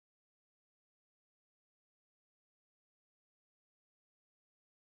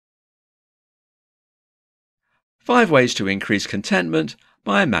5 ways to increase contentment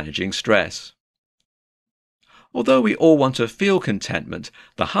by managing stress. Although we all want to feel contentment,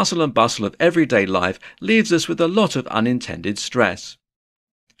 the hustle and bustle of everyday life leaves us with a lot of unintended stress.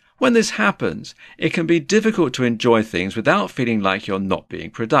 When this happens, it can be difficult to enjoy things without feeling like you're not being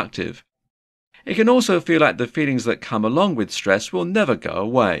productive. It can also feel like the feelings that come along with stress will never go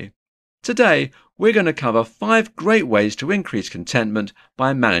away. Today, we're going to cover 5 great ways to increase contentment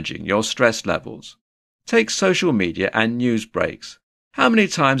by managing your stress levels. Take social media and news breaks. How many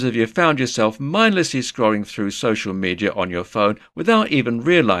times have you found yourself mindlessly scrolling through social media on your phone without even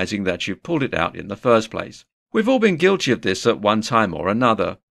realizing that you pulled it out in the first place? We've all been guilty of this at one time or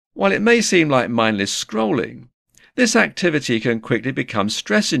another. While it may seem like mindless scrolling, this activity can quickly become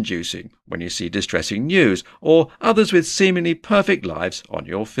stress-inducing when you see distressing news or others with seemingly perfect lives on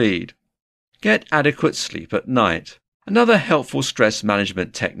your feed. Get adequate sleep at night. Another helpful stress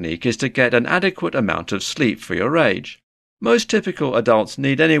management technique is to get an adequate amount of sleep for your age. Most typical adults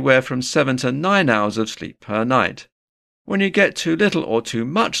need anywhere from 7 to 9 hours of sleep per night. When you get too little or too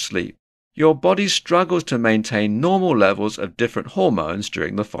much sleep, your body struggles to maintain normal levels of different hormones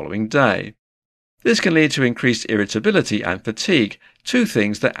during the following day. This can lead to increased irritability and fatigue, 2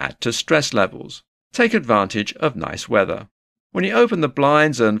 things that add to stress levels. Take advantage of nice weather. When you open the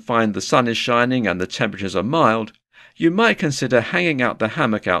blinds and find the sun is shining and the temperatures are mild, you might consider hanging out the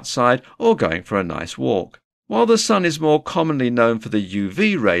hammock outside or going for a nice walk. While the sun is more commonly known for the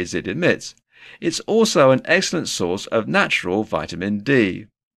UV rays it emits, it's also an excellent source of natural vitamin D.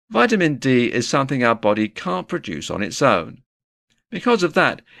 Vitamin D is something our body can't produce on its own. Because of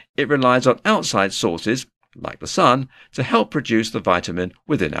that, it relies on outside sources, like the sun, to help produce the vitamin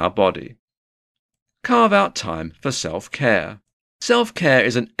within our body. Carve out time for self-care. Self-care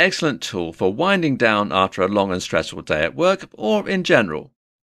is an excellent tool for winding down after a long and stressful day at work or in general.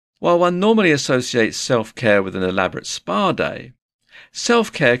 While one normally associates self-care with an elaborate spa day,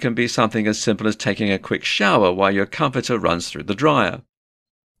 self-care can be something as simple as taking a quick shower while your comforter runs through the dryer.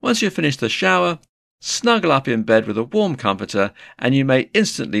 Once you've finished the shower, snuggle up in bed with a warm comforter and you may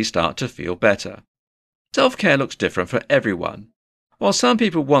instantly start to feel better. Self-care looks different for everyone. While some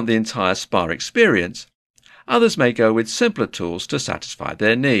people want the entire spa experience, others may go with simpler tools to satisfy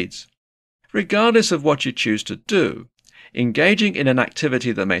their needs. Regardless of what you choose to do, engaging in an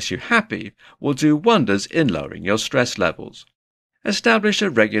activity that makes you happy will do wonders in lowering your stress levels. Establish a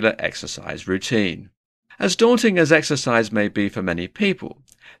regular exercise routine. As daunting as exercise may be for many people,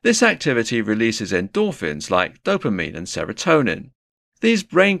 this activity releases endorphins like dopamine and serotonin. These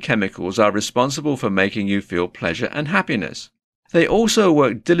brain chemicals are responsible for making you feel pleasure and happiness. They also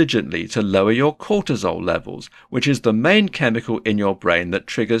work diligently to lower your cortisol levels, which is the main chemical in your brain that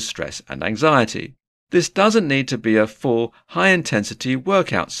triggers stress and anxiety. This doesn't need to be a full, high-intensity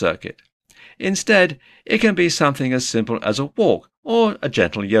workout circuit. Instead, it can be something as simple as a walk or a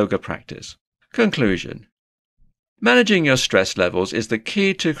gentle yoga practice. Conclusion. Managing your stress levels is the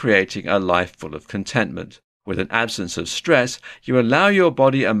key to creating a life full of contentment. With an absence of stress, you allow your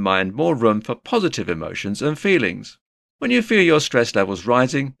body and mind more room for positive emotions and feelings. When you feel your stress levels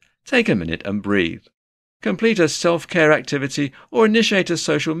rising, take a minute and breathe. Complete a self-care activity or initiate a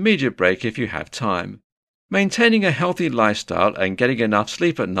social media break if you have time. Maintaining a healthy lifestyle and getting enough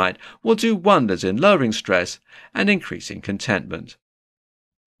sleep at night will do wonders in lowering stress and increasing contentment.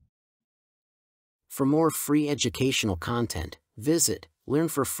 For more free educational content, visit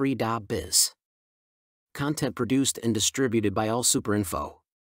learnforfree.biz. Content produced and distributed by AllSuperInfo.